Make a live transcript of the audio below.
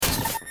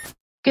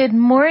Good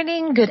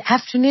morning, good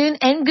afternoon,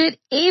 and good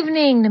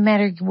evening, no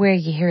matter where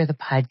you hear the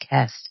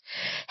podcast.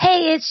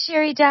 Hey, it's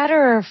Sherry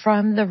Dotterer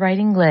from The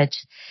Writing Glitch.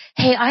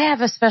 Hey, I have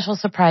a special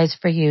surprise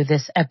for you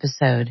this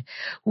episode.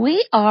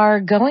 We are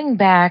going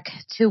back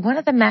to one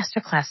of the master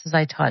classes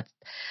I taught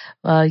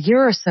a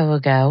year or so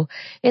ago.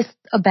 It's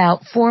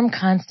about form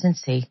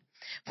constancy.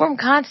 Form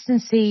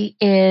constancy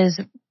is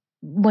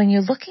when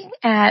you're looking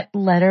at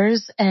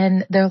letters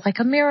and they're like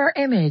a mirror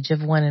image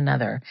of one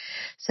another.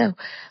 So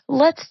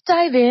let's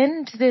dive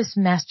into this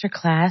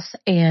masterclass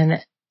and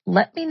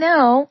let me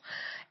know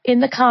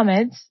in the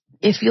comments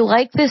if you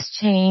like this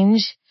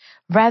change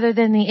rather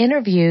than the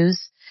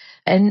interviews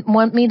and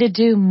want me to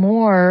do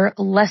more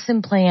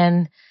lesson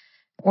plan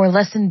or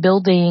lesson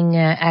building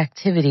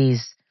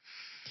activities.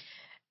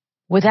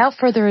 Without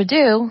further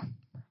ado,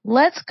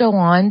 let's go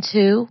on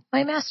to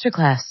my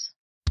masterclass.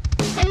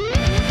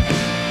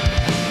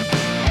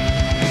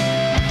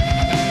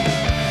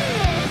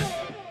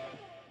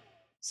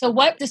 So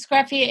what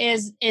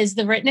dysgraphia is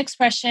the written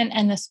expression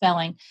and the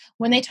spelling.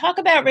 When they talk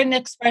about written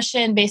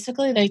expression,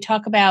 basically they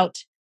talk about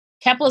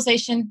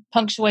capitalization,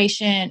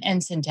 punctuation,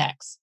 and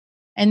syntax.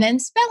 And then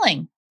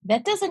spelling.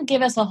 That doesn't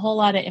give us a whole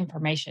lot of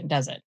information,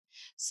 does it?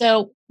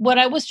 So what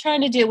I was trying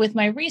to do with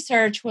my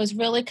research was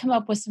really come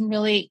up with some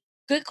really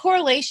good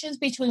correlations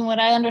between what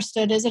I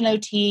understood as an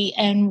OT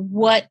and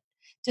what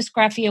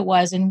dysgraphia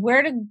was and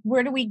where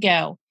do we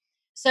go.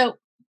 So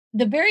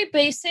the very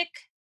basic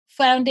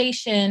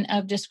foundation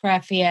of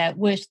dysgraphia,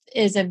 which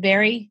is a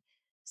very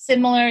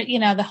similar,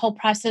 the whole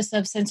process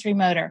of sensory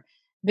motor,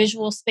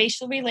 visual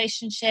spatial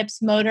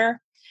relationships,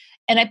 motor.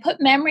 And I put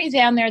memory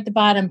down there at the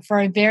bottom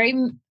for a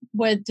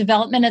with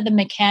development of the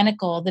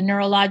mechanical, the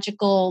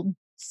neurological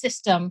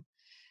system.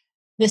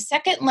 The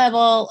second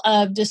level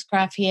of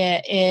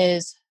dysgraphia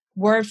is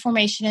word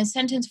formation and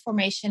sentence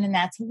formation, and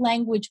that's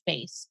language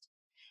based.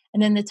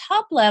 And then the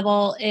top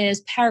level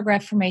is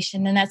paragraph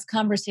formation, and that's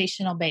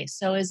conversational based.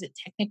 So is it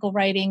technical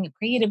writing,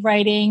 creative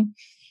writing?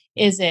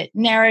 Is it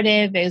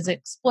narrative? Is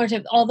it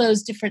explorative? All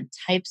those different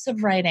types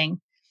of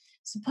writing.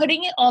 So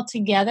putting it all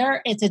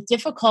together, it's a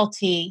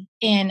difficulty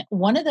in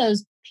one of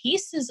those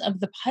pieces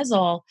of the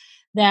puzzle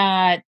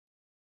that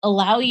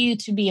allow you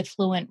to be a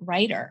fluent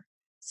writer.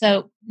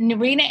 So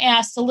Narina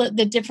asked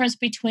the difference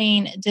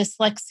between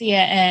dyslexia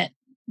and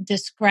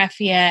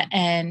dysgraphia,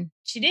 and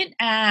she didn't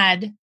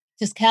add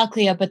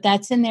dyscalculia, but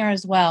that's in there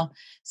as well.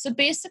 So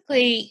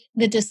basically,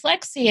 the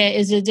dyslexia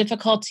is a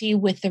difficulty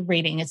with the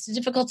reading. It's a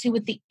difficulty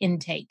with the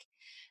intake.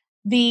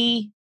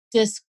 The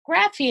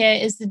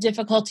dysgraphia is the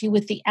difficulty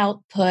with the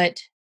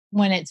output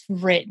when it's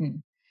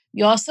written.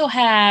 You also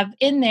have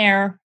in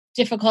there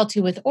difficulty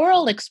with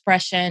oral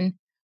expression,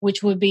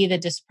 which would be the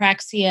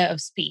dyspraxia of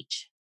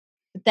speech.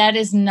 But that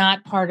is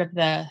not part of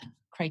the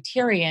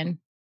criterion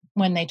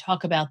when they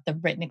talk about the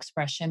written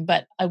expression.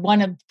 But I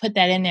want to put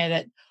that in there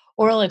that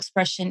oral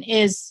expression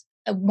is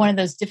one of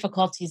those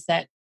difficulties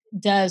that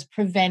does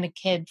prevent a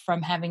kid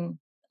from having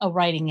a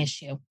writing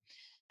issue.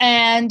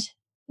 And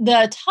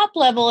the top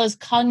level is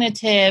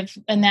cognitive,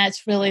 and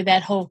that's really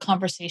that whole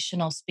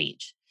conversational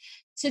speech.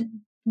 So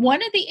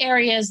one of the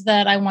areas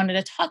that I wanted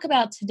to talk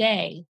about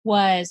today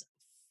was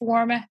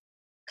form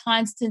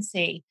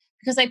constancy,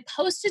 because I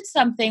posted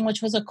something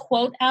which was a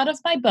quote out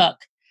of my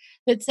book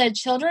that said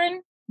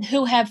children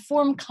who have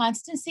form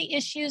constancy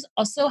issues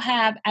also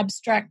have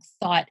abstract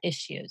thought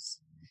issues.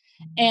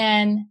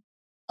 And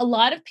a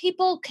lot of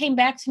people came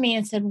back to me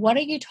and said, what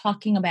are you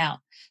talking about?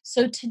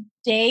 So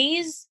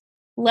today's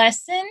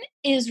lesson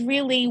is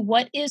really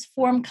what is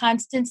form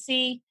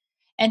constancy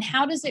and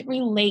how does it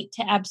relate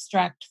to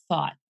abstract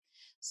thought?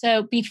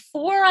 So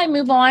before I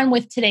move on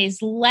with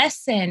today's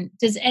lesson,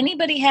 does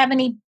anybody have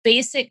any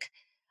basic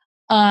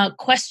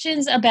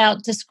questions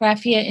about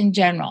dysgraphia in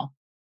general?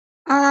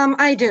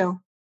 I do.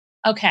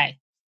 Okay.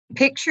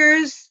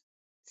 Pictures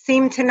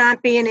seem to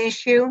not be an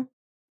issue,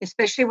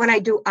 especially when I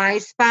do I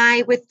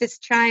Spy with this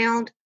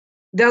child,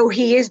 though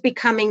he is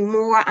becoming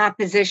more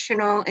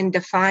oppositional and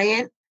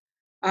defiant,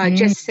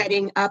 just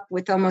setting up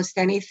with almost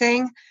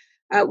anything.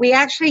 We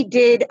actually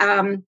did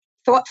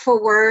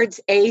thoughtful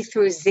words A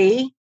through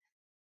Z.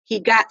 He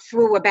got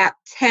through about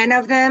 10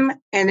 of them,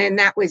 and then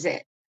that was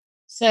it.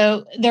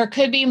 So there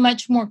could be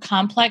much more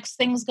complex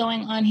things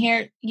going on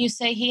here. You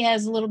say he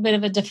has a little bit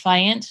of a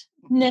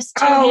defiantness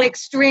to him? Oh,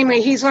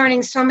 extremely. He's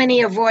learning so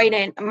many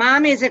avoidant.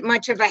 Mom isn't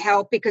much of a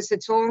help because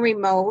it's all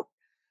remote.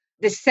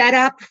 The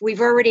setup,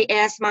 we've already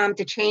asked Mom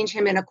to change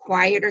him in a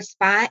quieter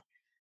spot.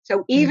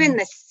 So even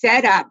the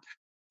setup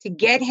to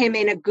get him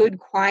in a good,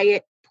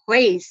 quiet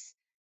place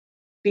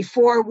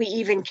before we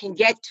even can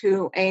get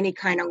to any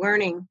kind of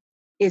learning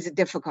is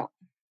difficult.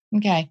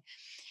 Okay.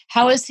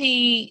 How is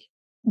he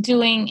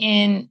doing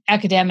in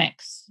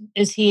academics?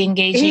 Is he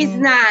engaging? He's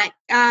not.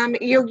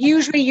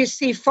 You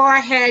see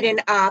forehead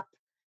and up.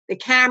 The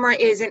camera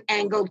isn't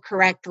angled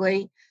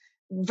correctly.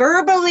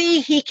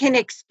 Verbally, he can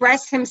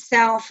express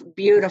himself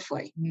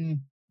beautifully.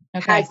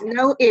 Okay. Has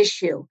no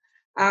issue.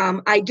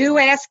 I do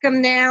ask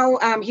him now.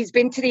 He's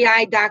been to the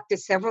eye doctor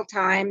several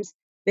times.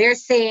 They're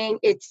saying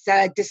it's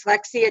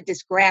dyslexia,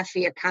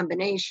 dysgraphia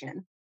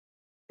combination.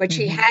 but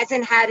she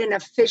hasn't had an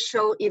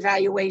official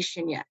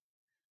evaluation yet.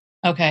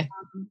 Okay.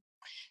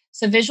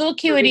 So visual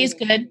acuity is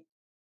good.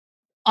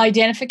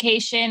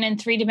 Identification and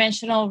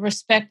three-dimensional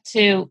respect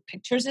to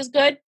pictures is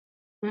good.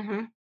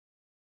 Mm-hmm.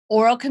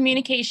 Oral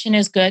communication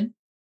is good.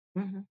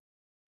 Mm-hmm.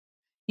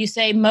 You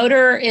say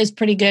motor is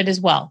pretty good as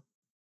well.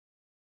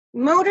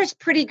 Motor's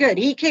pretty good.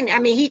 He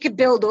could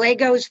build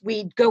Legos.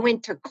 We'd go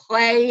into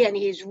clay, and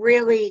he's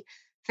really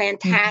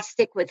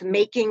fantastic with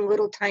making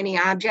little tiny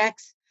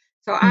objects.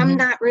 So I'm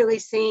not really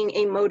seeing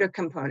a motor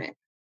component.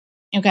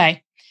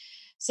 Okay.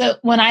 So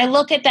when I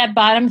look at that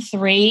bottom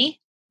three,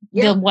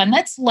 the one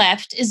that's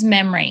left is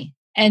memory.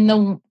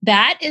 And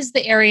that is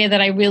the area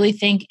that I really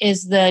think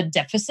is the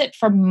deficit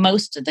for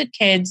most of the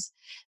kids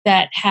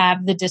that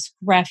have the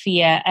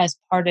dysgraphia as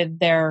part of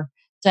their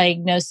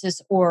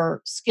diagnosis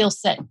or skill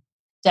set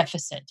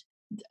deficit.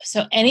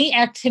 So any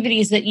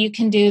activities that you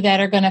can do that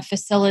are going to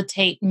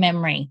facilitate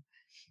memory.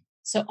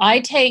 So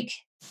I take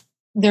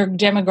their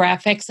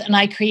demographics and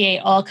I create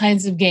all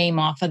kinds of game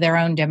off of their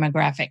own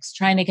demographics,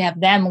 trying to have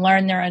them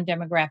learn their own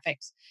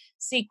demographics.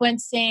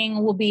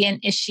 Sequencing will be an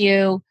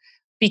issue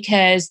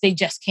because they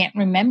just can't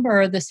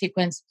remember the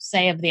sequence,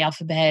 say, of the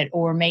alphabet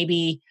or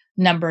maybe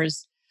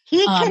numbers.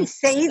 He can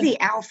say the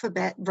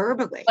alphabet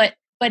verbally.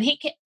 But he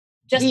can,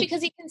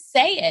 because he can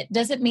say it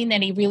doesn't mean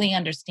that he really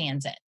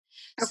understands it.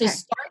 Okay. So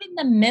start in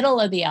the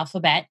middle of the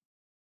alphabet.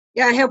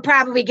 Yeah, he'll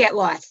probably get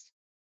lost.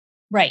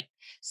 Right.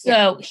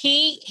 So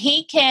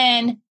he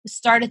can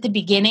start at the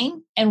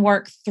beginning and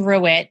work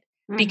through it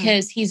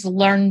because he's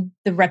learned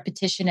the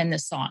repetition in the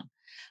song.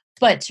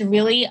 But to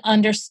really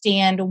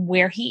understand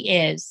where he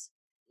is,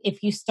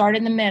 if you start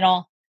in the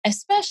middle,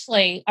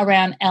 especially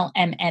around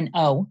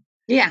LMNO,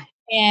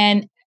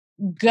 and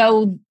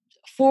go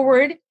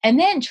forward and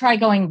then try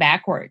going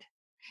backward.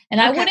 And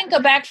I wouldn't go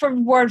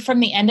backward from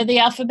the end of the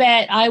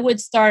alphabet. I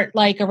would start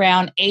like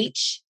around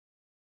H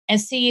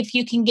and see if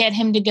you can get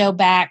him to go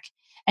back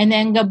and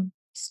then go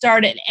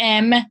start at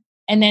M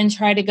and then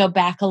try to go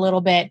back a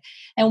little bit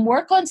and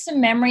work on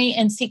some memory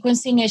and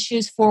sequencing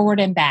issues forward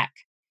and back.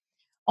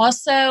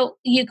 Also,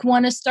 you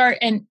want to start,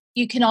 and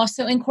you can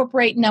also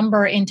incorporate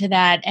number into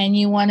that, and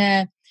you want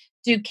to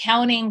do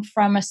counting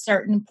from a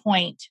certain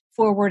point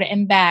forward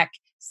and back,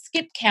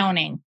 skip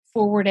counting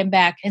forward and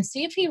back, and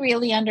see if he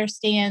really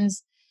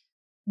understands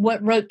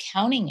what rote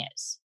counting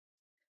is.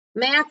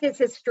 Math is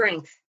his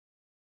strength.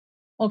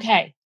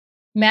 Okay.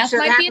 Math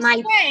might be a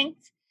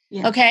strength.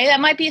 Yeah. Okay, that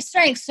might be a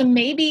strength. So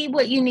maybe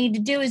what you need to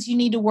do is you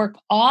need to work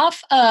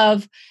off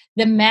of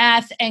the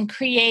math and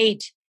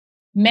create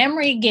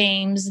memory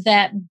games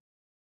that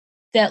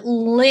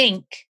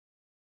link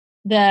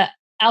the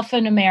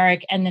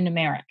alphanumeric and the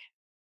numeric.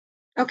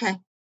 Okay.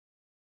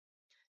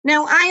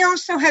 Now, I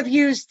also have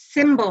used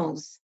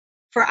symbols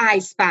for I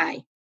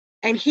Spy,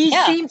 and he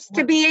seems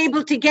to be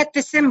able to get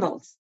the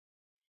symbols.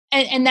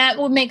 And that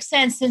would make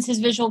sense since his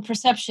visual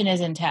perception is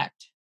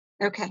intact.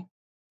 Okay.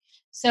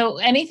 So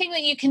anything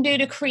that you can do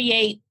to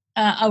create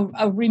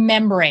a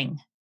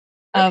remembering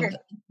of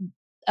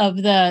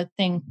the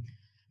thing.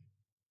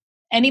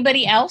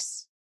 Anybody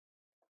else?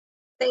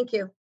 Thank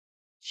you.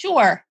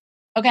 Sure.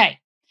 Okay.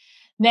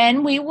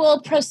 Then we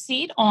will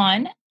proceed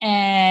on.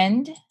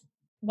 And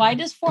why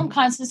does form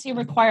constancy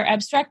require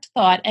abstract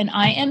thought? And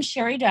I am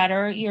Sherry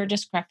Dotter, your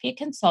dysgraphia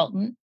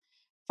consultant.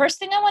 First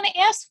thing I want to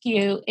ask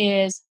you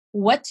is,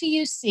 what do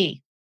you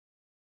see?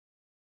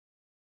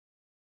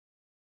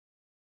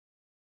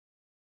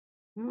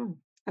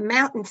 A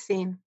mountain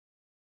scene.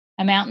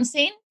 A mountain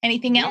scene?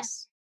 Anything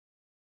else?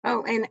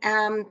 Oh,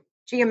 and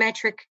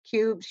geometric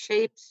cube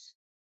shapes.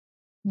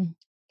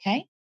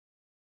 Okay.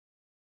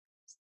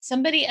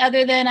 Somebody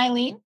other than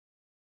Eileen?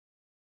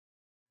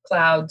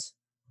 Clouds.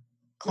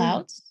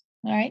 Clouds.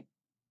 All right.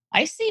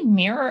 I see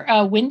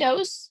mirror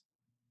windows.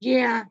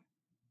 Yeah.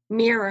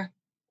 Mirror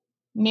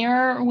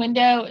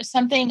window,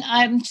 something.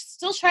 I'm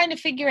still trying to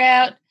figure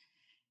out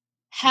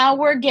how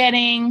we're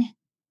getting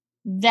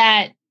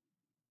that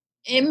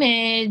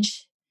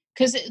image,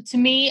 because to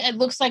me it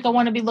looks like I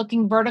want to be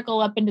looking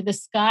vertical up into the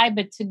sky,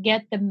 but to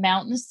get the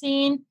mountain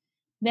scene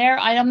there,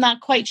 I'm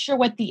not quite sure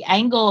what the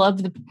angle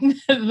of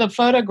the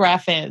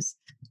photograph is.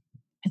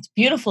 It's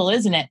beautiful,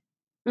 isn't it?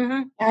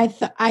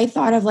 Mm-hmm. I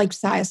thought of like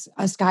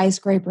a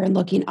skyscraper and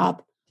looking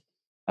up.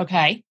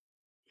 Okay.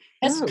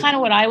 That's kind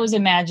of what I was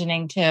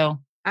imagining too.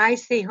 I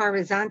see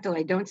horizontal.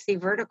 I don't see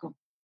vertical.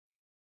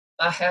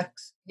 A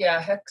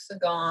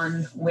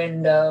hexagon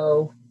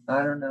window.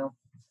 I don't know.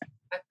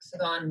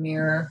 Hexagon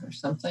mirror or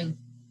something.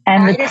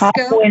 And the top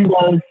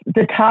windows,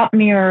 the top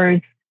mirrors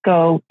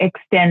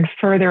extend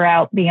further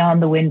out beyond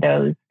the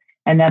windows.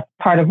 And that's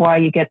part of why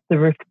you get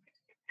so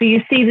you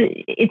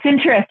see, it's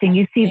interesting.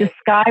 You see the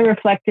sky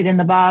reflected in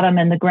the bottom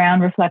and the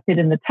ground reflected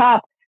in the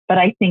top. But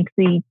I think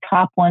the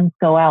top ones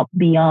go out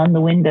beyond the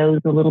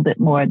windows a little bit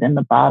more than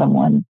the bottom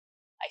ones.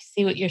 I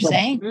see what you're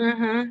saying.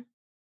 Mm-hmm.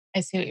 I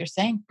see what you're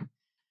saying.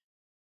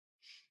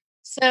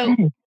 So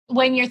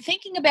when you're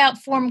thinking about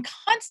form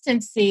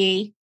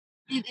constancy,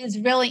 It is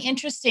really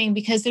interesting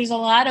because there's a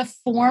lot of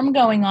form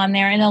going on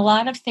there and a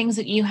lot of things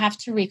that you have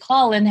to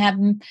recall and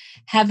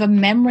have a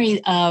memory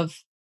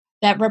of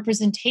that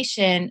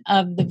representation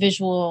of the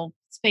visual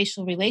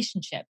spatial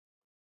relationship.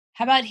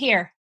 How about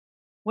here?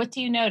 What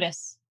do you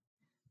notice?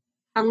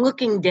 I'm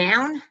looking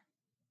down.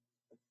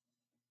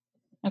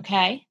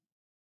 Okay.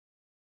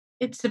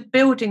 It's a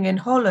building in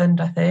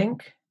Holland, I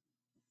think.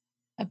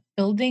 A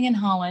building in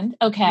Holland.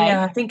 Okay.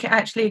 Yeah, I think it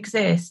actually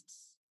exists.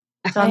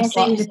 So I'm I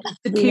seeing see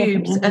the three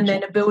different cubes and then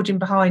images. a building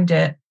behind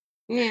it.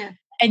 Yeah.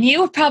 And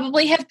you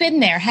probably have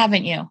been there,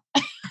 haven't you?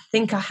 I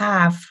think I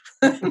have.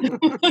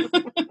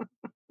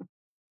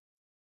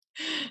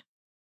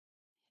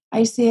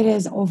 I see it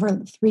as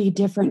over 3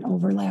 different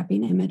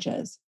overlapping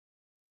images.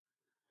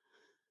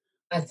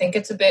 I think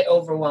it's a bit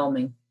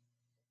overwhelming.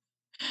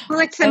 Well,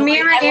 it's a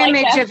mirror I like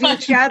image that of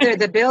each other,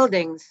 the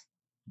buildings.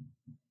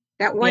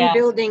 That one Yeah.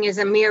 building is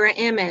a mirror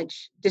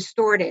image,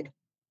 distorted.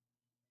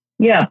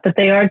 Yeah, but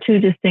they are two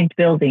distinct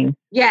buildings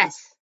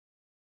Yes.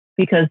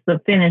 because the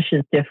finish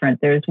is different.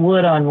 There's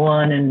wood on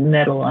one and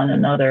metal on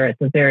another at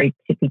the very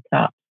tippy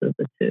tops of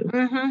the two.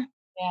 Mm-hmm.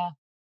 Yeah.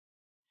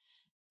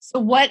 So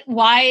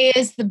why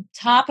is the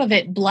top of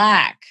it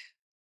black?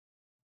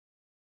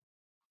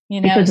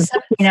 You know, Because it's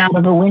looking out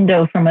of a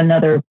window from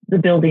the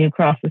building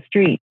across the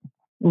street,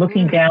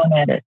 looking down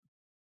at it,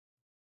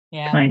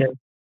 yeah. kind of.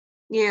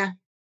 Yeah.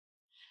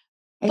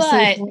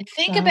 But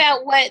think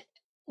about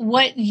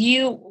what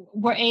you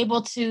were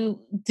able to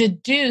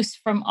deduce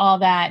from all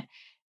that.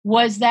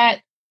 Was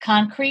that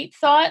concrete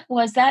thought?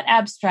 Was that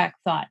abstract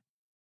thought?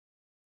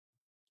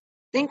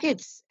 I think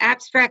it's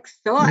abstract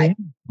thought.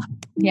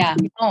 Yeah.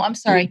 Oh, I'm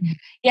sorry.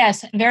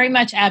 Yes, very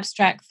much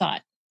abstract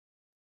thought.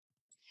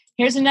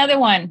 Here's another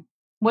one.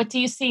 What do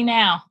you see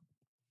now?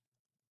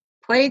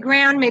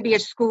 Playground, maybe a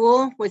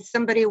school with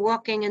somebody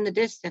walking in the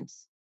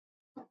distance.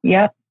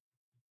 Yep.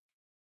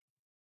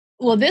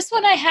 Well, this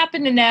one I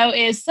happen to know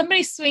is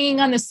somebody swinging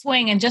on the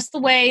swing, and just the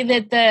way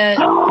that the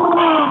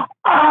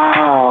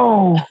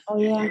oh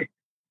yeah.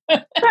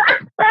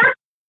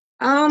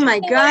 Oh my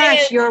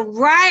gosh, you're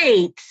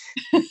right.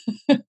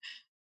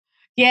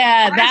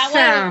 Yeah,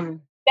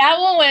 awesome. that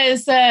one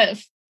was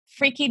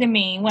freaky to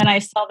me when I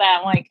saw that.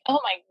 I'm like, oh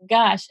my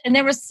gosh! And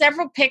there were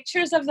several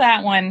pictures of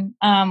that one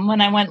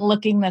when I went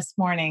looking this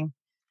morning.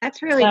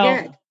 That's really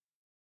good.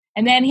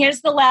 And then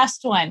here's the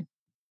last one.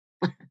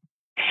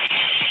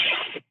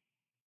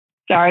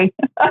 Sorry.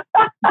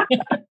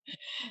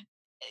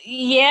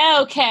 Yeah,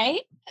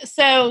 okay.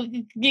 So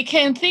you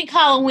can think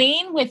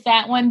Halloween with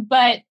that one,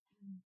 but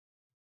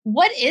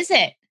what is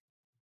it?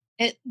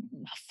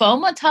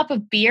 Foam on top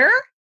of beer?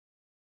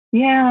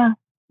 Yeah.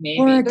 Maybe.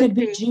 Or it could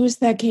be juice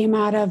that came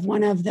out of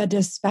one of the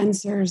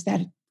dispensers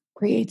that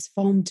creates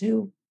foam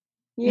too.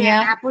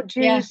 Yeah, apple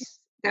juice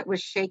that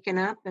was shaken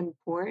up and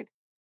poured.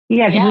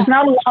 Yeah, because there's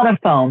not a lot of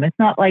foam. It's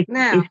not like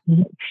if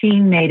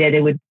Sheen made it,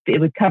 it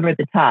would cover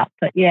the top.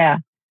 But yeah,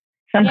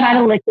 some kind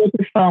of liquid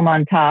with foam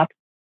on top.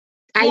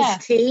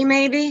 Iced tea,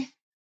 maybe.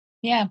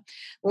 Yeah,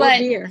 or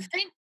beer.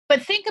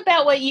 Think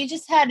about what you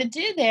just had to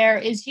do there.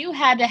 Is you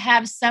had to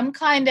have some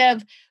kind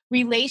of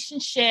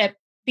relationship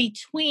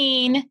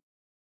between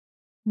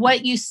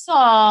what you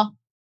saw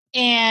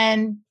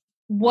and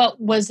what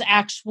was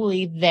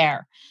actually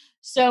there.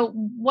 So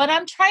what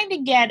I'm trying to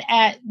get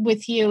at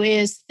with you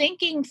is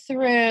thinking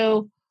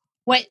through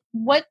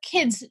what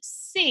kids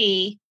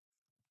see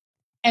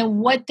and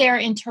what their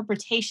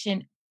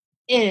interpretation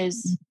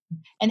is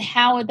and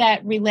how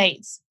that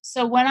relates.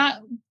 So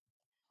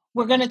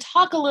we're going to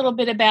talk a little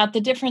bit about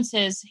the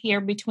differences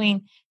here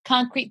between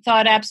concrete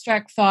thought,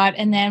 abstract thought,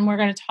 and then we're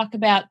going to talk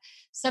about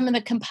some of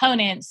the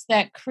components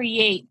that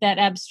create that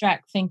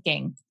abstract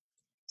thinking.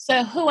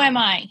 So who am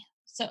I?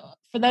 So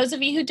for those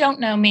of you who don't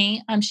know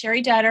me, I'm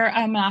Sherry Dutter.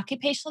 I'm an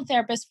occupational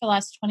therapist for the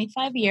last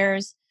 25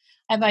 years.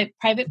 I have a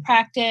private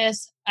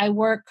practice. I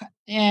work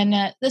in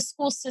the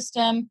school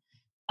system.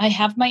 I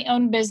have my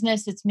own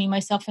business. It's me,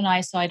 myself, and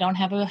I, so I don't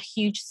have a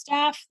huge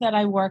staff that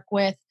I work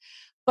with.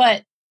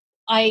 But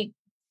I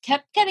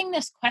kept getting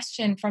this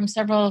question from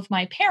several of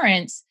my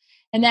parents,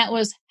 and that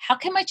was, how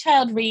can my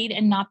child read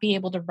and not be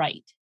able to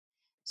write?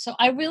 So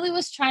I really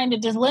was trying to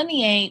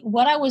delineate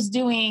what I was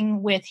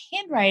doing with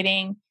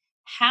handwriting.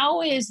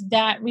 How is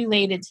that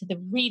related to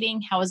the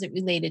reading? How is it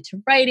related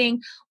to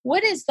writing?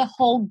 What is the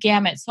whole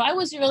gamut? So I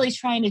was really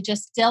trying to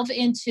just delve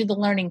into the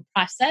learning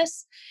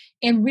process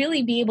and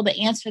really be able to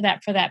answer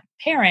that for that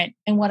parent.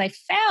 And what I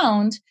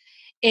found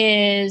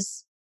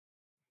is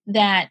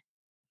that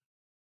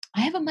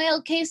I have a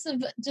mild case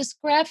of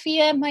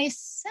dysgraphia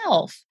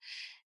myself.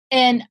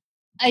 And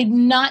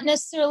I'm not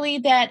necessarily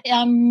that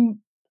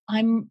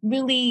I'm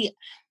really,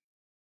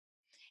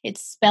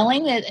 it's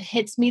spelling that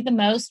hits me the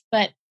most,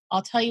 but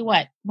I'll tell you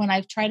what, when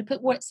I try to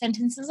put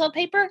sentences on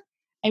paper,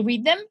 I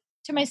read them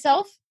to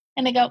myself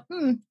and I go,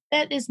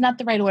 that is not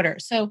the right order.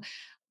 So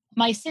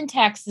my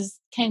syntax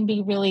can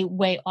be really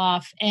way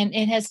off. And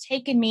it has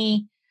taken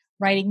me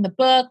writing the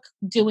book,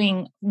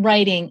 doing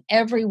writing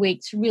every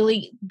week to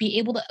really be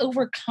able to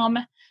overcome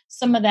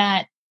some of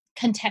that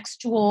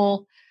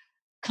contextual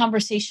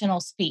conversational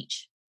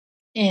speech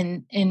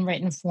in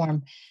written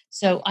form.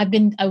 So I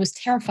was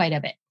terrified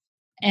of it,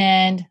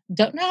 and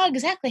don't know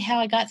exactly how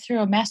I got through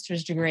a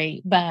master's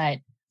degree, but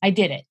I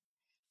did it.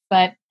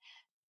 But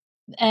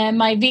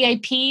my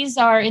VIPs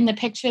are in the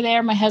picture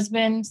there, my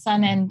husband,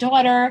 son, and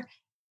daughter.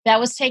 That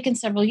was taken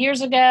several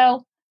years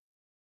ago.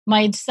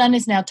 My son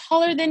is now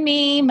taller than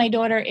me. My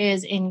daughter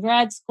is in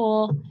grad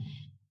school.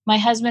 My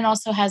husband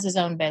also has his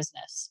own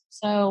business.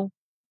 So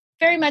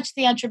very much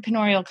the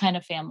entrepreneurial kind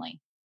of family.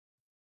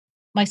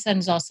 My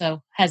son's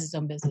also has his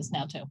own business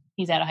now too.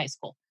 He's out of high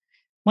school.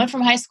 Went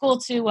from high school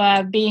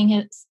to being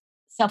his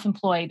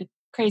self-employed,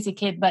 crazy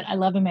kid, but I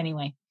love him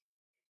anyway.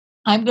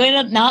 I'm going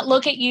to not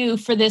look at you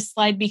for this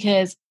slide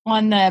because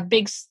on the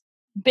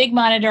big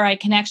monitor, I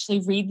can actually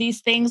read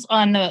these things.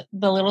 On the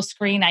little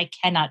screen, I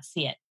cannot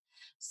see it.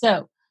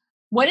 So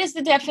what is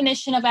the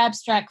definition of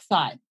abstract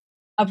thought?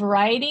 A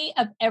variety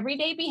of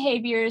everyday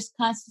behaviors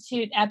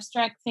constitute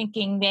abstract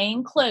thinking. They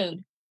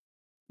include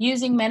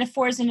using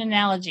metaphors and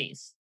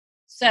analogies.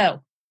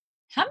 So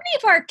how many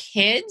of our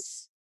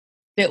kids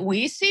that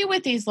we see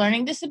with these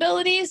learning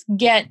disabilities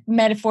get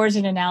metaphors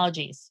and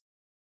analogies?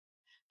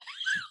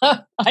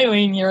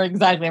 Eileen, you're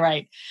exactly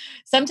right.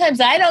 Sometimes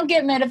I don't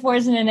get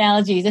metaphors and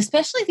analogies,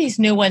 especially these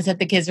new ones that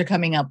the kids are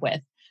coming up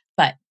with.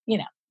 But,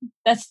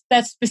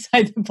 that's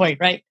beside the point,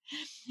 right?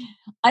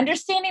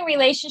 Understanding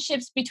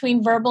relationships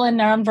between verbal and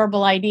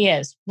nonverbal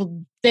ideas.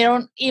 They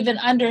don't even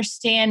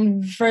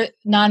understand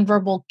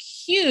nonverbal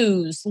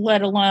cues,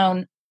 let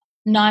alone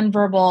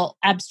nonverbal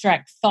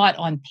abstract thought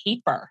on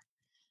paper.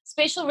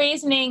 Spatial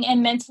reasoning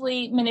and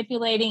mentally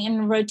manipulating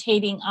and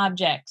rotating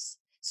objects.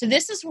 So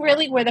this is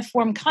really where the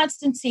form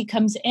Constancy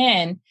comes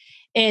in,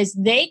 is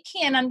they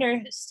can't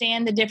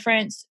understand the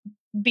difference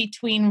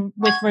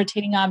with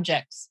rotating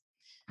objects.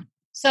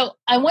 So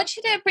I want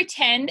you to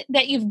pretend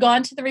that you've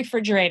gone to the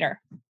refrigerator.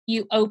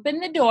 You open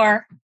the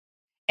door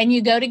and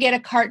you go to get a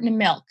carton of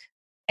milk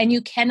and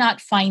you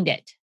cannot find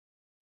it.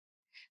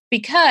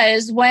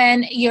 Because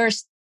when your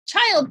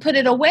child put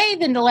it away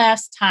the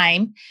last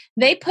time,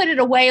 they put it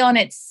away on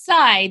its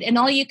side and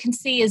all you can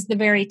see is the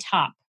very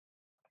top.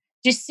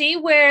 Do you see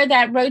where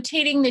that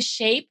rotating the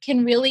shape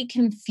can really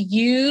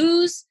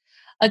confuse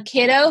a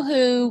kiddo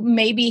who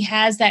maybe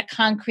has that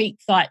concrete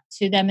thought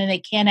to them and they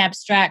can't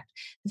abstract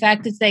the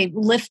fact that they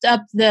lift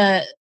up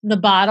the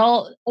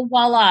bottle,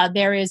 voila,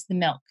 there is the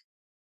milk.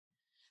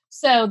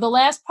 So the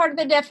last part of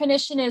the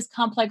definition is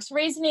complex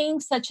reasoning,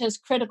 such as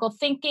critical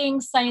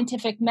thinking,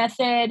 scientific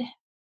method,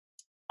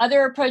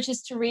 other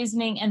approaches to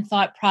reasoning, and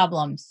thought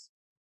problems.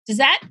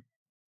 Does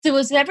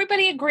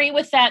everybody agree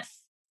with that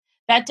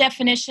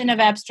definition of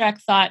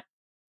abstract thought?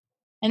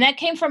 And that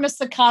came from a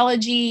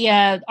psychology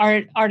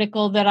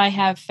article that I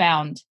have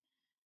found.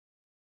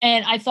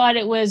 And I thought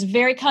it was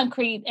very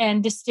concrete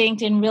and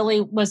distinct and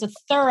really was a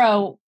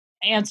thorough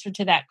answer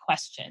to that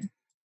question.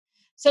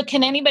 So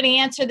can anybody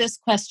answer this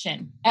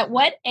question? At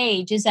what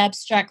age is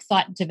abstract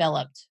thought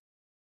developed?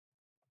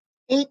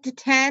 8 to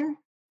 10.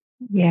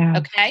 Yeah.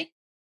 Okay.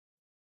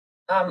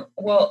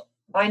 Well,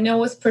 I know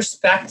with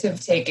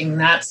perspective taking,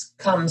 that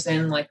comes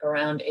in like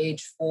around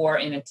age 4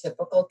 in a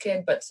typical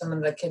kid, but some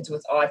of the kids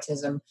with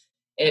autism,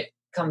 it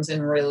comes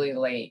in really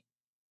late.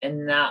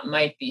 And that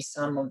might be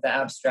some of the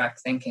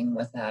abstract thinking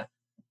with that.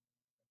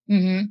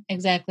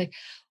 Exactly.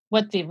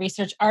 What the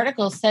research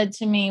article said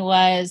to me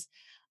was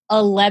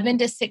 11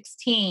 to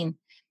 16.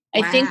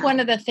 Wow. I think one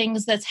of the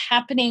things that's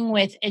happening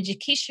with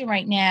education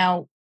right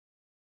now,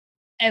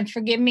 and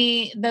forgive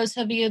me, those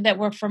of you that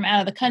were from out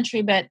of the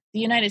country, but the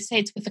United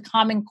States with the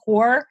Common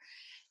Core,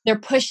 they're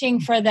pushing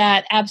for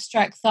that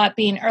abstract thought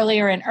being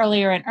earlier and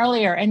earlier and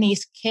earlier, and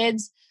these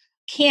kids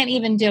can't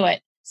even do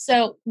it.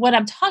 So what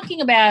I'm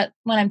talking about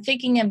when I'm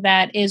thinking of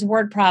that is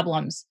word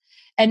problems.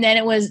 And then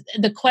it was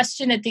the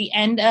question at the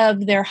end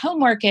of their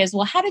homework is,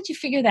 well, how did you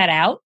figure that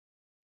out?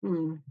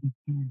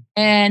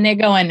 And they're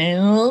going,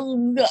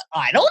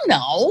 I don't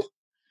know.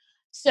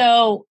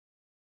 So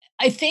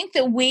I think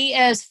that we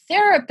as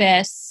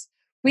therapists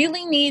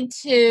really need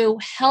to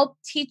help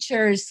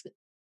teachers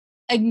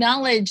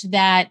acknowledge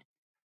that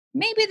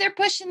maybe they're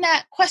pushing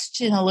that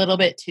question a little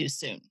bit too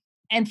soon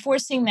and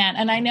forcing that.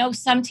 And I know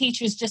some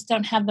teachers just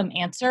don't have them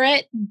answer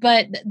it,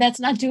 but that's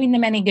not doing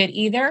them any good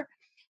either.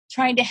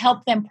 Trying to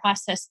help them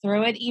process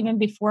through it even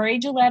before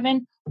age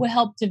 11 will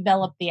help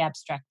develop the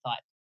abstract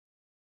thought.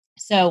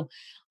 So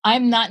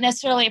I'm not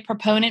necessarily a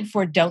proponent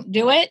for don't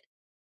do it.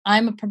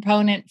 I'm a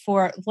proponent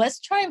for let's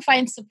try and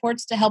find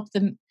supports to help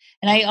them.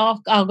 And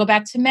I'll go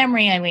back to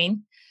memory,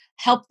 Eileen.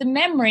 Help the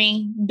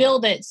memory,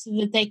 build it so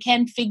that they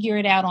can figure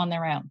it out on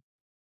their own.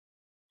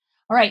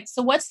 All right,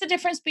 so what's the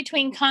difference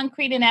between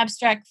concrete and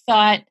abstract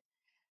thought?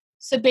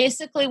 So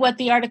basically what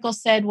the article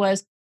said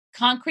was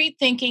concrete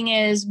thinking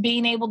is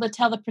being able to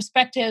tell the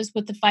perspectives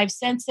with the 5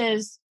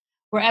 senses,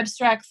 where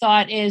abstract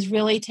thought is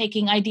really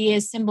taking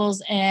ideas,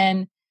 symbols,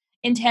 and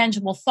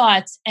intangible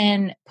thoughts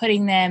and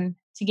putting them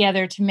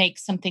together to make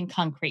something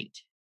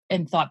concrete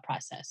in thought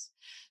process.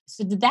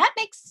 So did that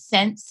make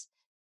sense?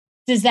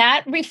 Does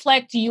that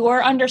reflect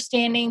your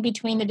understanding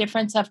between the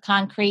difference of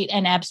concrete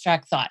and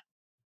abstract thought?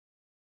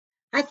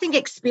 I think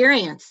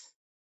experience.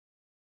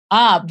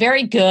 Ah,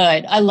 very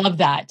good. I love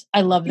that.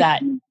 I love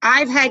that.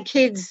 I've had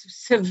kids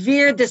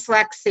severe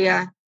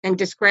dyslexia and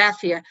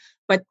dysgraphia,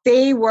 but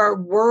they were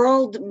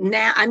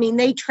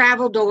they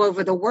traveled all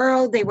over the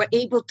world. They were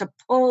able to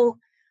pull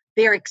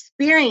their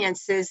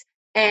experiences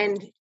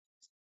and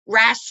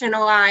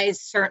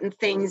rationalize certain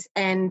things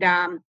and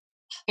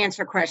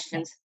answer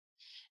questions.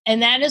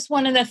 And that is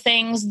one of the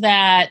things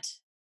that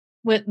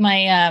with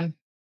my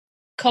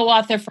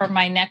co-author for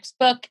my next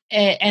book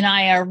and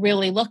I are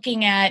really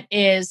looking at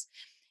is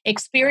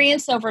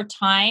experience over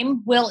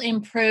time will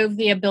improve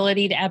the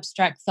ability to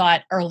abstract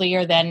thought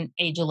earlier than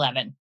age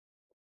 11.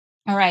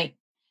 All right.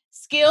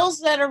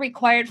 Skills that are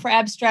required for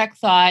abstract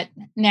thought.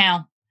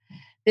 Now,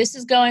 this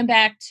is going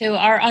back to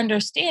our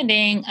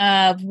understanding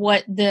of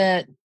what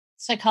the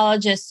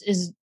psychologist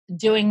is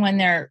doing when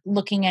they're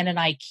looking at an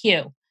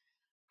IQ.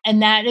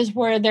 And that is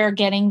where they're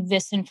getting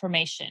this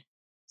information.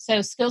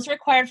 So, skills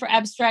required for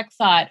abstract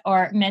thought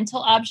are mental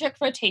object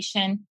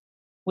rotation,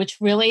 which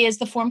really is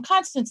the form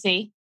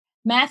constancy,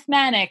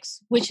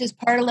 mathematics, which is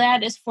part of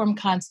that is form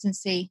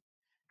constancy,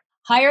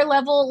 higher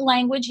level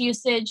language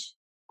usage,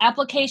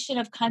 application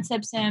of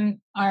concepts and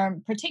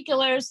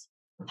particulars,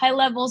 high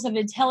levels of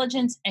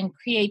intelligence and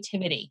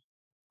creativity.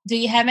 Do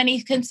you have any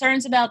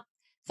thoughts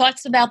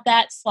about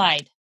that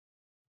slide?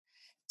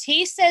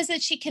 T says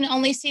that she can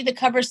only see the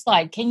cover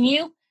slide. Can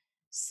you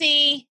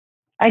see?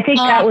 I think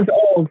that was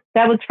old.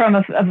 That was from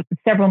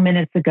several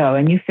minutes ago,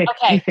 and you fixed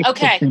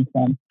it since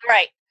then. All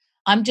right.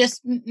 I'm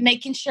just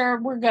making sure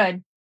we're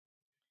good.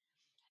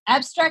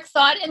 Abstract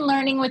thought and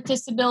learning with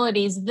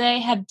disabilities. They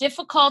have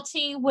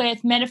difficulty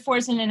with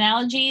metaphors and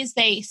analogies.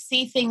 They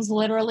see things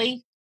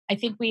literally. I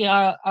think we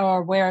are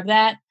aware of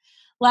that.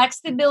 Lacks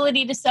the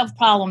ability to solve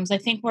problems. I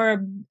think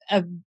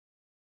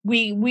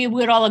we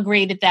would all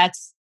agree that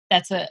that's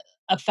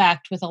a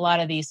fact with a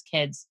lot of these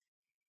kids.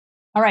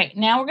 All right,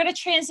 now we're going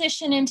to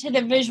transition into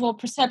the visual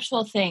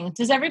perceptual thing.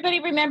 Does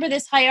everybody remember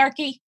this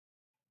hierarchy?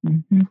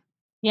 Mm-hmm.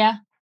 Yeah.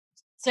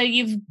 So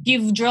you've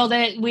drilled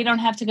it. We don't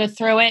have to go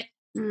through it.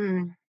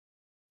 Mm.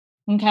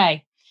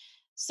 Okay.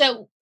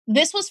 So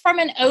this was from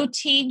an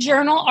OT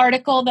journal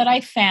article that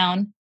I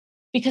found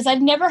because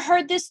I've never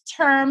heard this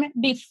term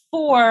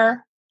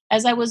before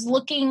as I was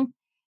looking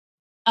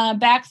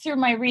back through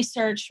my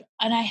research,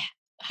 and I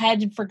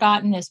had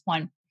forgotten this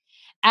one.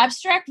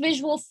 Abstract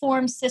visual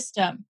form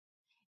system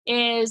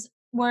is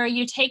where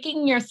you're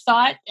taking your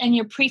thought and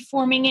you're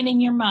preforming it in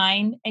your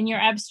mind and you're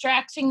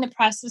abstracting the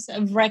process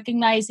of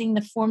recognizing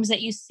the forms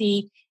that you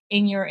see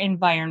in your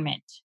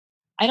environment.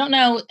 I don't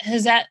know,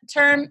 is that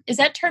term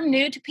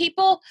new to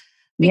people?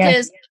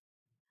 Because yes.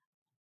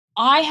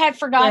 I had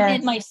forgotten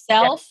it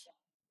myself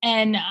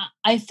and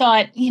I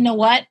thought, you know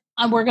what,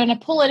 we're going to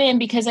pull it in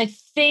because I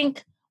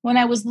think when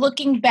I was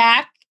looking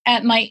back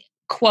at my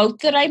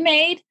quote that I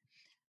made,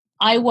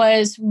 I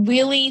was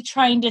really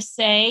trying to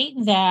say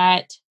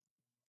that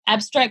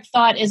abstract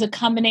thought is a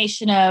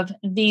combination of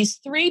these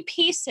three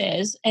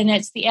pieces, and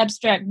it's the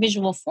abstract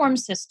visual form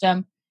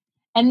system.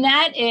 And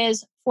that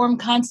is form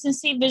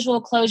constancy,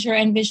 visual closure,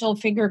 and visual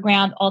figure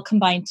ground all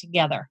combined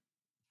together.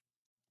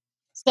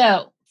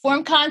 So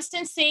form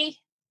constancy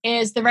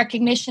is the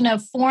recognition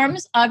of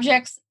forms,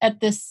 objects at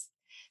the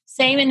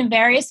same in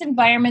various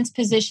environments,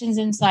 positions,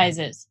 and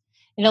sizes.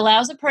 It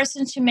allows a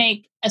person to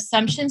make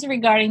assumptions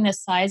regarding the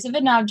size of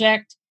an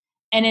object,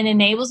 and it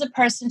enables a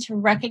person to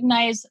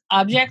recognize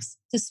objects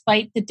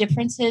despite the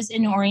differences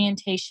in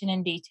orientation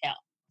and detail.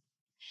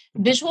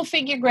 Visual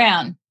figure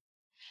ground.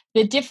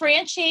 The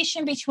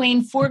differentiation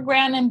between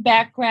foreground and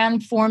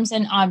background forms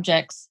and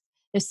objects.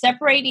 They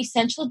separate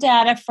essential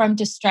data from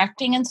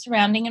distracting and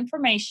surrounding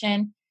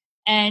information,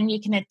 and you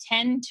can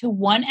attend to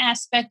one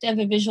aspect of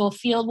a visual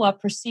field while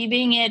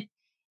perceiving it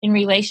in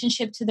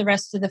relationship to the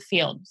rest of the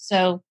field.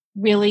 So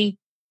really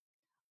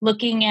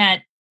looking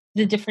at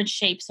the different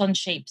shapes on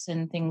shapes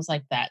and things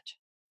like that.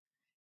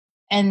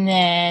 And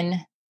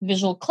then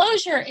visual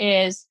closure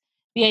is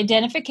the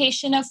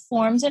identification of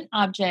forms and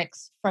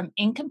objects from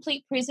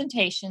incomplete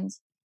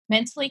presentations,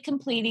 mentally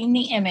completing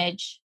the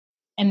image,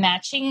 and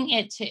matching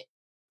it to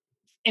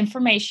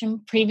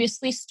information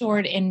previously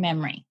stored in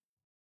memory.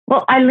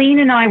 Well, Eileen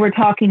and I were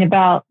talking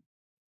about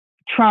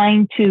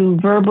trying to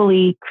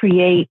verbally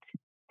create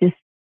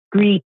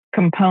discrete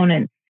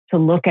components to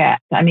look at.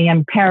 I mean,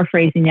 I'm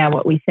paraphrasing now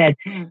what we said,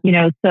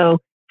 so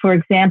for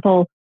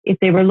example, if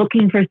they were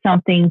looking for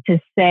something to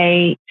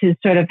say to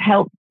sort of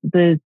help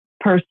the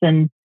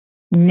person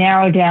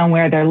narrow down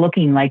where they're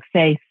looking, like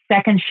say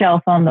second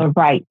shelf on the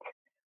right,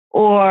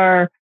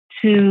 or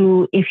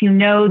to, if you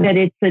know that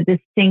it's a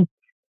distinct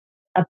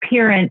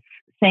appearance,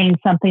 saying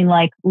something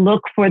like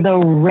look for the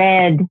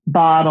red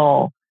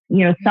bottle,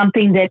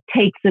 something that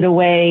takes it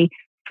away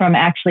from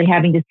actually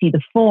having to see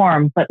the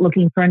form, but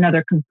looking for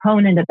another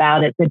component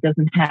about it that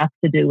doesn't have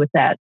to do with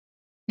that,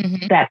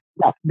 that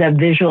stuff, the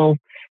visual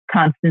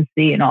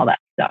constancy and all that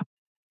stuff.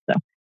 So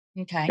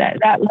okay,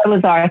 that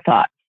was our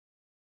thought.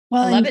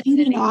 Well, and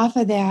feeding off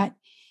of that,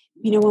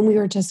 when we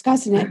were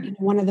discussing it,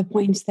 one of the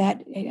points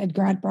that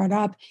Edgar brought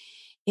up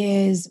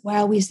is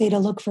while we say to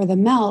look for the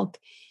milk,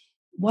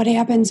 what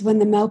happens when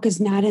the milk is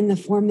not in the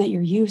form that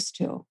you're used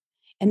to?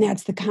 And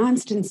that's the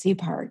constancy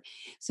part.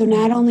 So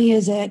not only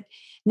is it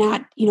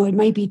not, it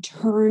might be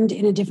turned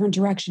in a different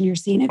direction, you're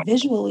seeing it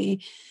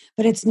visually,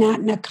 but it's not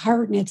in a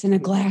carton, it's in a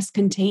glass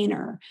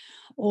container.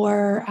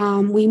 Or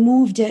we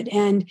moved it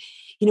and,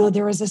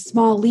 there was a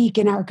small leak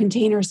in our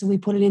container, so we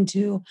put it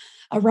into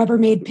a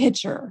Rubbermaid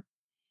pitcher.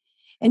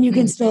 And you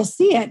can still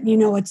see it,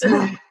 it's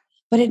milk,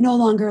 but it no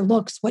longer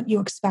looks what you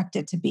expect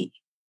it to be.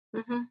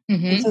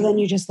 And so then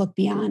you just look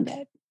beyond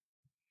it.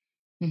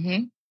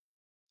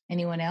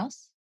 Anyone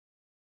else?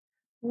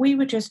 We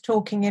were just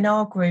talking in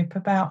our group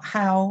about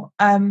how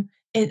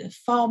it's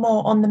far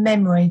more on the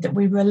memory, that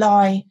we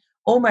rely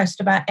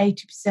almost about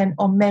 80%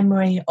 on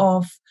memory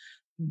of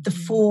the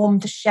form,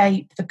 the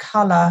shape, the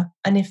colour.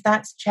 And if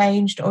that's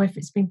changed or if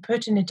it's been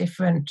put in a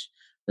different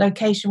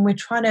location, we're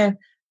trying to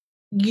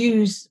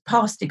use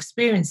past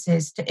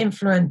experiences to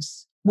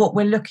influence what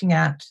we're looking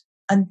at.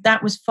 And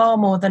that was far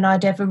more than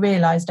I'd ever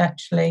realised,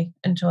 actually,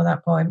 until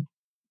that point.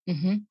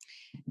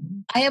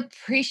 I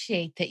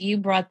appreciate that you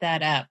brought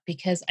that up,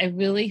 because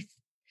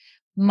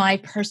my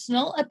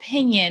personal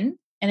opinion,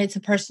 and it's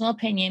a personal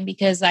opinion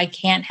because I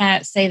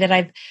can't say that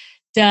I've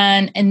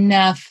done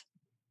enough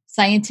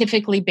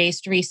scientifically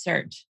based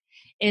research,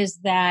 is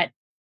that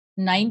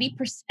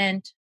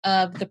 90%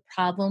 of the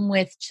problem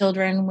with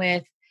children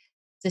with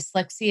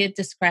dyslexia,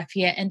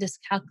 dysgraphia, and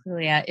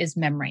dyscalculia is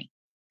memory.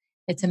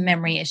 It's a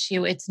memory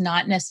issue. It's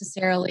not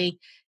necessarily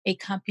a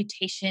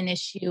computation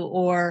issue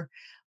or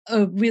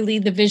really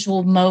the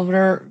visual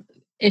motor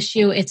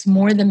issue. It's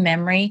more the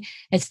memory.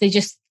 They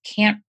just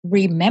can't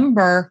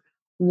remember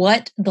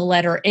what the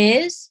letter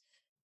is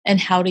and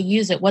how to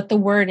use it, what the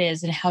word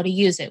is and how to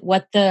use it,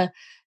 what the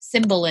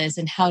symbol is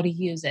and how to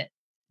use it.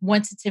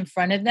 Once it's in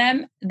front of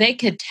them, they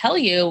could tell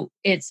you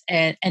it's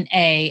an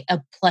A,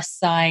 a plus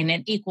sign,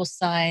 an equal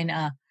sign,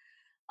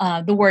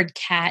 the word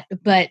cat,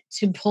 but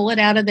to pull it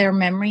out of their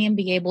memory and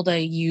be able to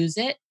use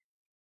it,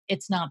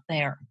 it's not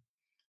there.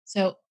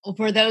 So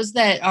for those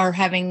that are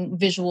having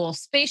visual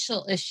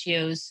spatial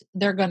issues,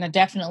 they're going to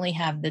definitely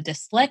have the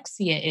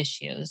dyslexia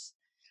issues.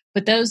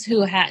 But those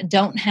who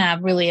don't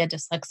have really a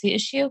dyslexia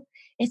issue,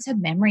 it's a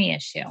memory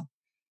issue.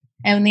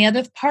 And the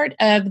other part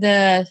of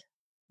the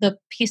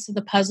piece of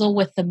the puzzle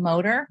with the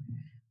motor,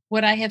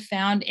 what I have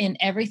found in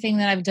everything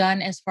that I've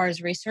done as far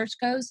as research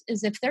goes,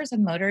 is if there's a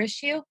motor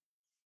issue,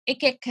 it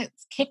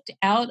gets kicked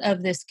out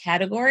of this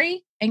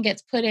category and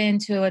gets put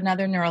into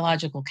another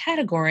neurological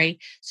category.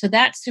 So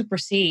that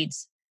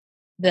supersedes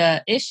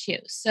the issue.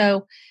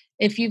 So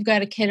if you've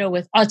got a kiddo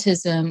with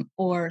autism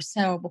or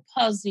cerebral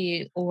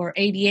palsy or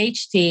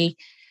ADHD,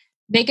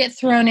 they get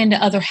thrown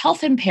into other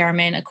health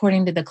impairment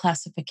according to the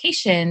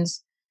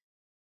classifications,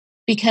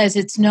 because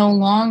it's no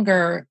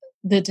longer,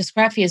 the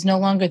dysgraphia is no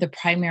longer the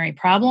primary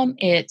problem.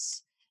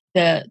 It's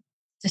the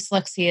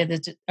dyslexia,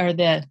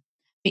 the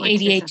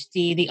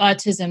ADHD, the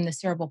autism, the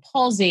cerebral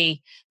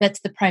palsy, that's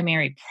the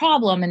primary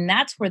problem. And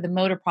that's where the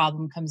motor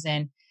problem comes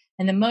in.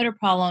 And the motor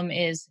problem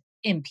is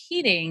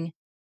impeding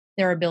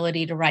their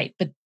ability to write.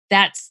 But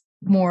that's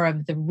more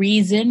of the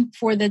reason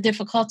for the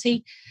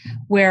difficulty,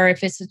 where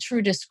if it's a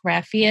true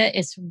dysgraphia,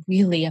 it's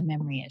really a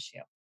memory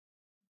issue.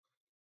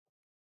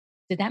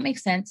 Did that make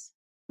sense?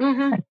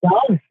 It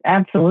does,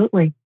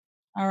 absolutely.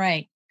 All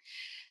right.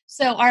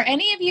 So are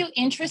any of you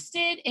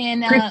interested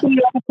in... Christy,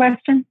 you have a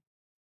question?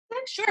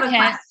 Sure,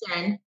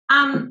 question.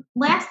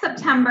 Last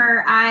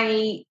September,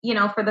 I,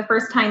 for the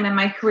first time in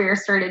my career,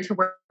 started to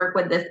work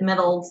with this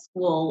middle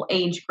school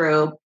age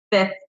group,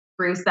 5th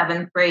through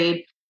 7th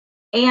grade.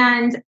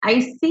 And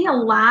I see a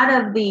lot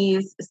of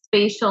these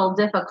spatial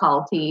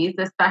difficulties,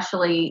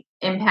 especially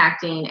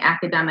impacting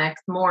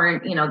academics more,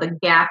 the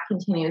gap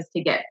continues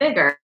to get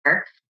bigger.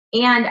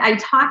 And I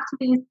talk to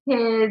these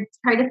kids,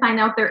 try to find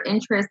out their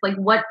interests, like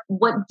what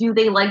do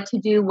they like to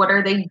do? What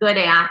are they good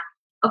at?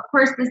 Of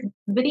course, this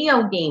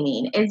video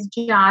gaming is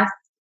just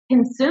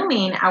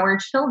consuming our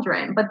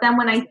children. But then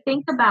when I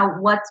think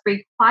about what's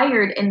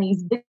required in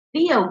these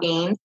video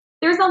games,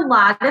 there's a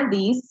lot of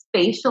these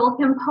spatial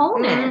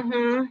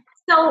components.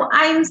 So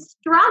I'm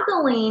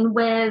struggling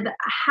with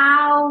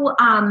how,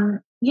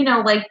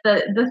 like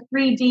the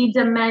 3D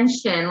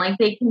dimension, like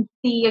they can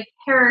see a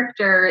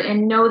character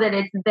and know that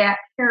it's that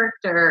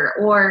character,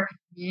 or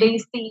they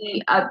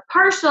see a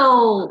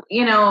partial,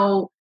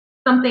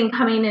 something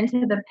coming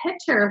into the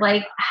picture.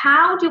 Like,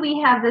 how do we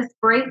have this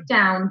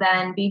breakdown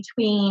then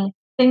between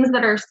things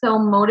that are so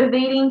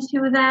motivating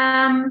to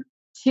them,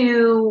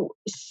 to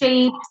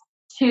shapes,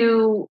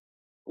 to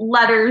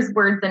letters,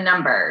 words, and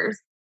numbers?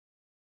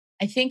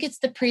 I think it's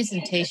the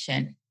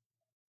presentation.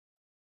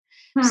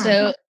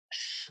 So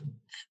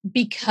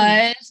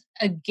because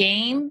a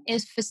game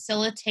is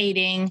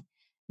facilitating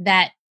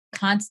that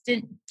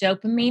constant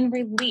dopamine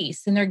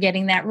release and they're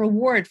getting that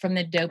reward from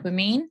the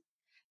dopamine,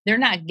 they're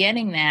not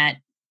getting that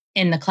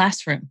in the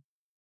classroom.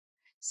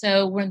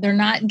 So when they're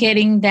not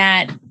getting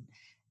that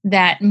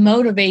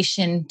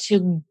motivation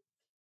to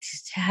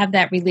have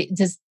that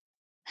release.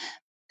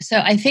 So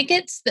I think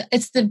it's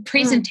the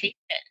presentation.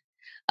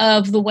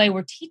 of the way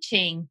we're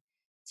teaching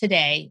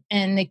today.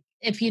 And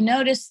if you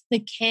notice, the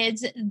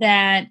kids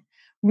that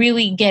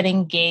really get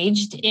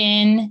engaged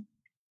in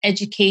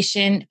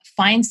education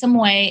find some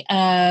way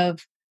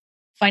of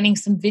finding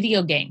some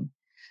video game.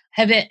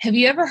 Have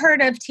you ever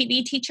heard of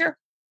TV Teacher?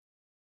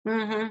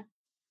 Mm-hmm.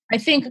 I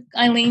think,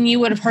 Eileen, you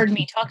would have heard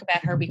me talk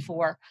about her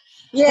before.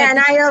 Yeah, and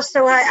I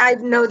also I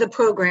know the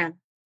program.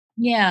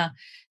 Yeah.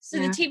 So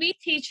Yeah. the TV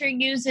Teacher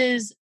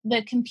uses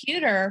the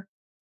computer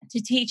to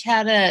teach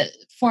how to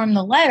form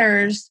the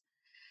letters.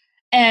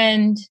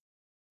 And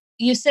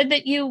you said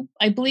that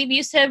I believe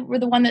you said were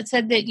the one that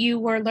said that you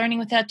were Learning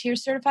Without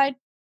Tears certified.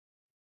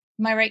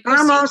 Am I right,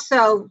 Christy? I'm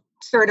also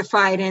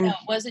certified in. No, it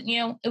wasn't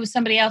you. It was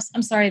somebody else.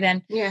 I'm sorry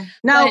then. Yeah.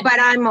 No, but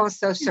I'm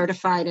also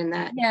certified in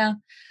that. Yeah.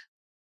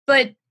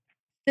 But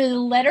the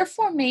letter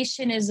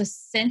formation is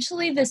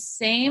essentially the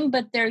same,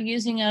 but they're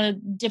using a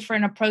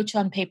different approach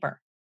on paper.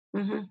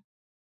 Mm-hmm.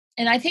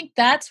 And I think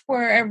that's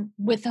where,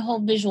 with the whole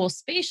visual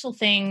spatial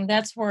thing,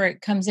 that's where it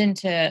comes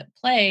into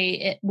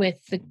play with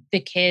the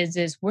kids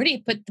is, where do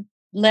you put the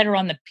letter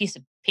on the piece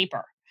of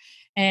paper?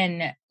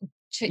 And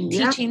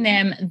teaching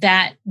them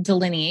that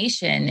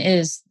delineation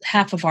is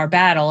half of our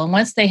battle. And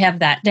once they have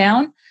that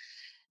down,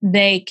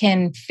 they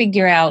can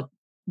figure out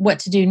what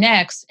to do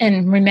next,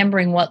 and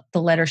remembering what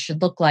the letter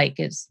should look like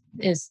is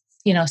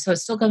so it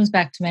still comes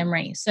back to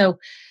memory. So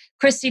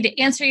Christy, to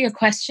answer your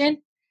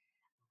question,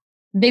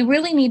 they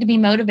really need to be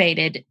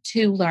motivated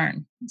to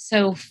learn.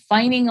 So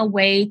finding a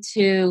way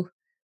to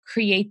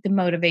create the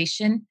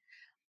motivation.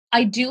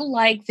 I do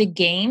like the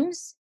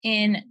games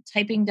in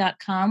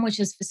typing.com, which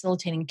is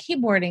facilitating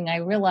keyboarding. I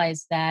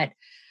realize that.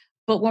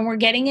 But when we're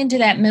getting into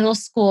that middle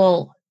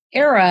school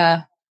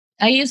era,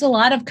 I use a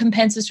lot of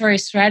compensatory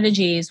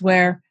strategies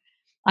where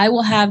I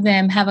will have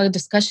them have a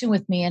discussion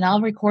with me and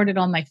I'll record it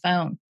on my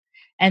phone.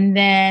 And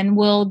then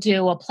we'll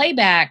do a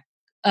playback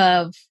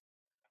of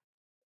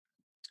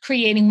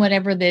creating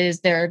whatever it is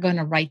they're going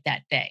to write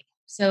that day.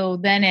 So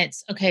then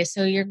it's, okay,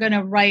 so you're going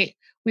to write,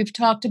 we've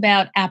talked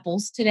about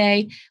apples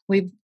today.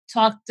 We've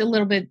talked a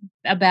little bit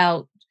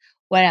about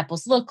what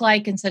apples look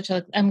like and such.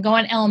 I'm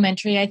going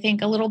elementary, I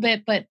think, a little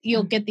bit, but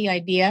you'll get the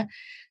idea.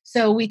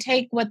 So we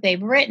take what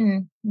they've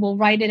written, we'll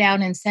write it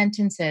out in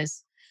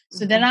sentences.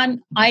 So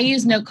then I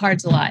use note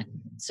cards a lot.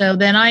 So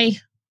then I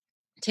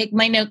take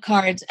my note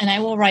cards and I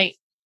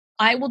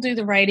will do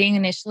the writing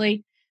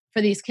initially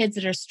for these kids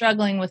that are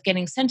struggling with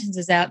getting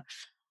sentences out.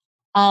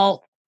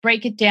 I'll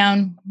break it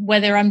down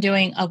whether I'm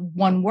doing a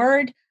one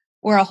word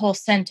or a whole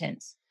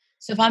sentence.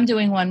 So if I'm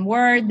doing one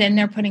word, then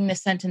they're putting the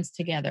sentence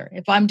together.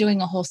 If I'm doing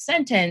a whole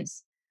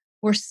sentence,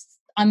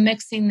 I'm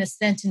mixing the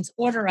sentence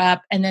order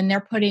up, and then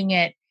they're putting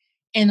it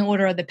in the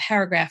order of the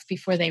paragraph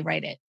before they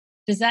write it.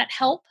 Does that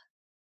help?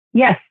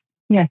 Yes.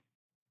 Yes.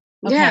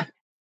 Okay. Yeah.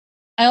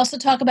 I also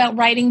talk about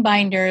writing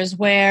binders,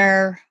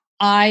 where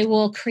I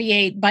will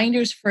create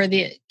binders for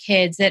the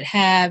kids that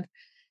have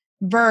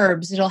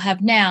verbs, it'll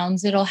have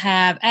nouns, it'll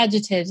have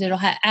adjectives, it'll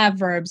have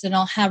adverbs, and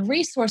I'll have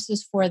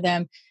resources for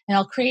them. And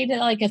I'll create it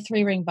like a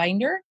 3-ring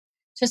binder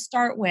to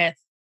start with.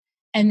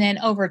 And then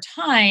over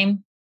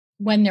time,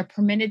 when they're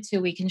permitted to,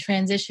 we can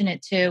transition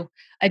it to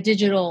a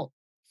digital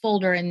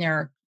folder in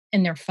their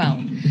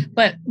phone.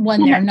 But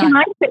when they're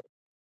not.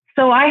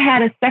 So I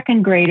had a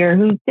second grader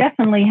who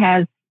definitely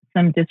has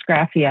some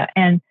dysgraphia.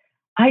 And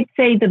I'd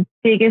say the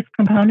biggest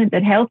component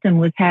that helped him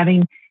was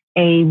having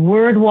a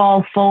word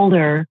wall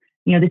folder.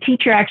 You know, the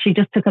teacher actually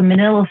just took a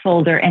manila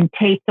folder and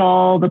taped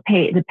all the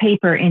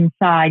paper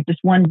inside, just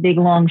one big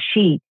long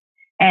sheet.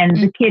 And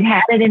the kid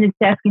had it in his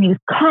desk, and he was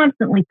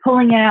constantly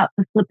pulling it out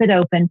to flip it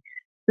open,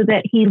 so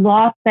that he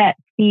lost that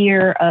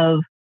fear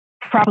of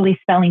properly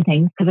spelling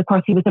things. Because, of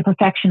course, he was a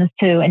perfectionist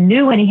too, and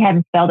knew when he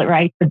hadn't spelled it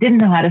right, but didn't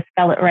know how to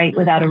spell it right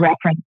without a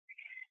reference.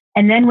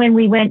 And then when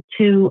we went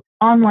to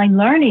online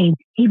learning,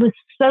 he was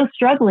so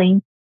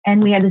struggling,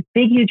 and we had this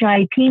big, huge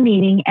IEP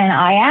meeting, and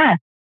I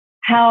asked,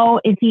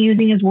 how is he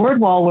using his word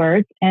wall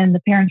words? And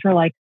the parents were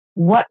like,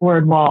 what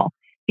word wall?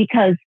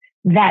 Because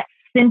that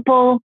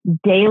simple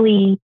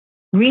daily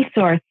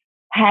resource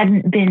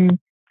hadn't been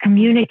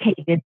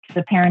communicated to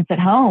the parents at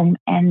home.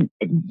 And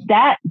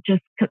that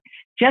just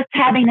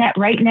having that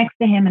right next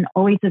to him and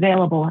always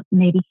available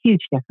made a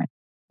huge difference.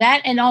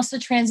 That, and also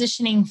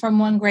transitioning from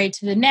one grade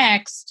to the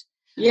next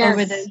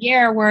over the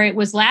year, where it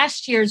was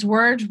last year's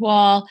word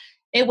wall,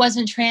 it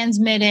wasn't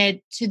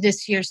transmitted to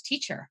this year's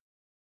teacher.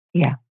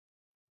 Yeah.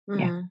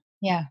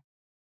 Yeah.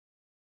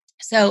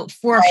 So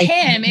for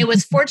him, it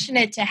was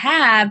fortunate to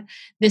have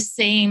the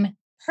same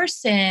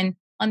person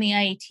on the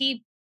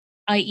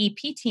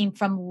IEP team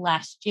from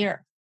last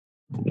year.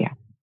 Yeah.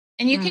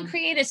 And you can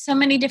create it so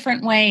many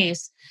different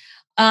ways.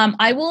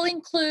 I will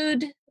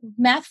include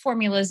math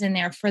formulas in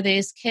there for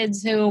these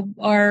kids who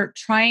are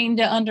trying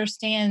to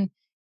understand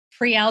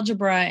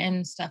pre-algebra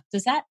and stuff.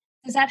 Does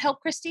that help,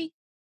 Christy?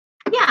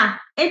 Yeah,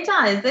 it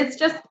does.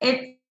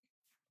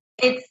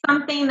 It's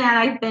something that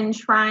I've been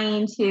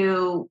trying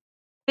to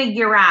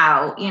figure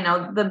out,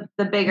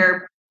 the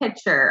bigger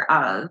picture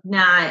of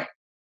not,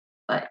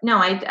 but no,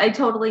 I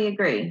totally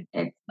agree.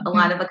 It's a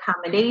lot of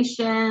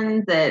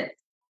accommodations. It's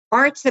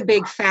Art's a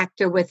big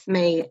factor with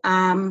me.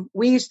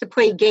 We used to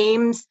play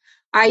games.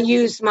 I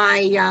used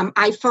my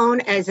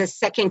iPhone as a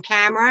second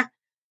camera,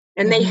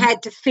 and they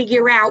had to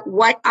figure out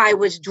what I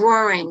was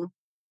drawing,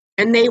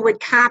 and they would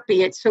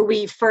copy it. So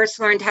we first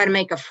learned how to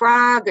make a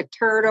frog, a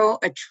turtle,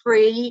 a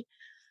tree.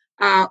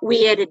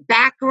 We added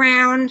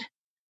background.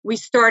 We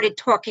started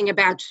talking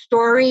about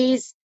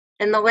stories.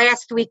 And the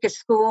last week of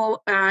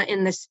school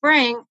in the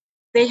spring,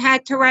 they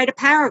had to write a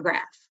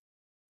paragraph.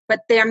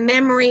 But their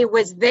memory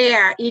was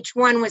there. Each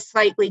one was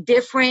slightly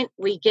different.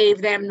 We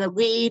gave them the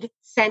lead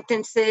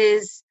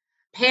sentences.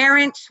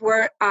 Parents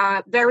were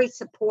very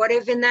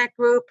supportive in that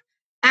group.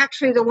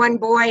 Actually, the one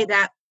boy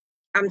that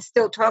I'm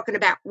still talking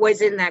about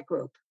was in that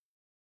group.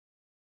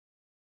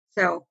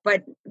 So,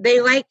 but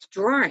they liked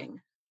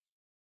drawing.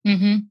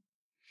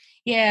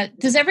 Yeah.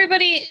 Does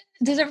everybody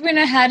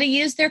know how to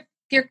use their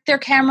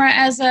camera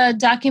as a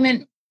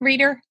document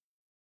reader?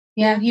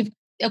 Yeah.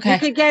 Okay. You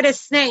could get a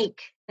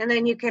snake, and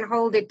then you can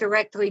hold it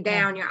directly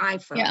down your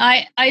iPhone.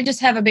 Yeah, I just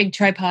have a big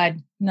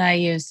tripod that I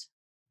use.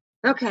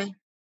 Okay.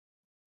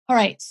 All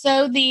right.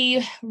 So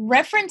the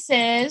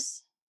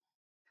references.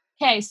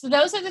 Okay, so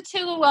those are the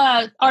two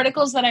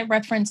articles that I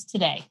referenced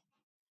today.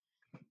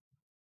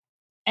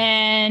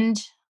 And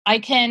I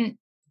can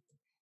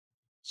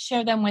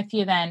share them with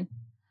you then.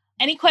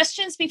 Any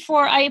questions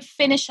before I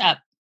finish up?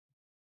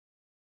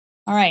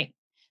 All right.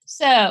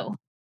 So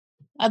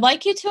I'd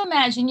like you to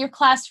imagine your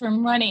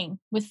classroom running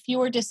with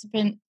fewer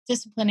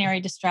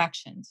disciplinary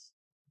distractions.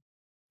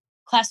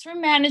 Classroom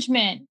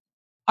management.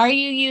 Are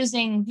you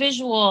using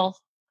visual,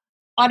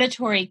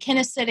 auditory,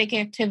 kinesthetic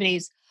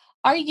activities?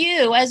 Are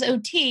you, as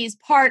OTs,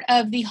 part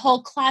of the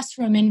whole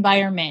classroom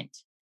environment?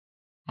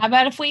 How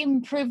about if we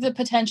improve the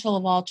potential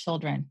of all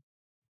children?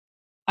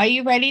 Are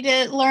you ready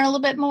to learn a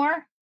little bit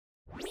more?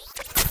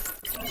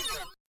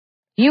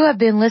 You have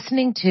been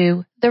listening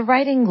to The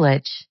Writing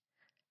Glitch.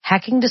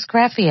 Hacking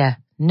Dysgraphia.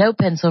 No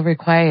pencil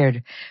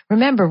required.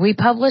 Remember, we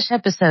publish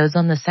episodes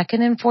on the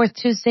second and fourth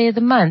Tuesday of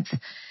the month.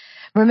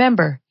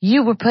 Remember,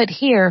 you were put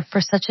here for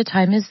such a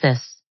time as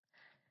this.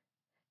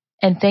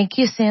 And thank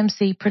you, Sam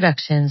C.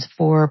 Productions,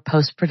 for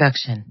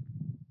post-production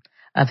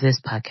of this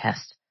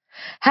podcast.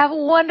 Have a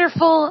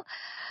wonderful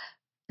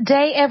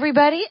day,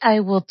 everybody.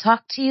 I will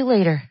talk to you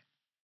later.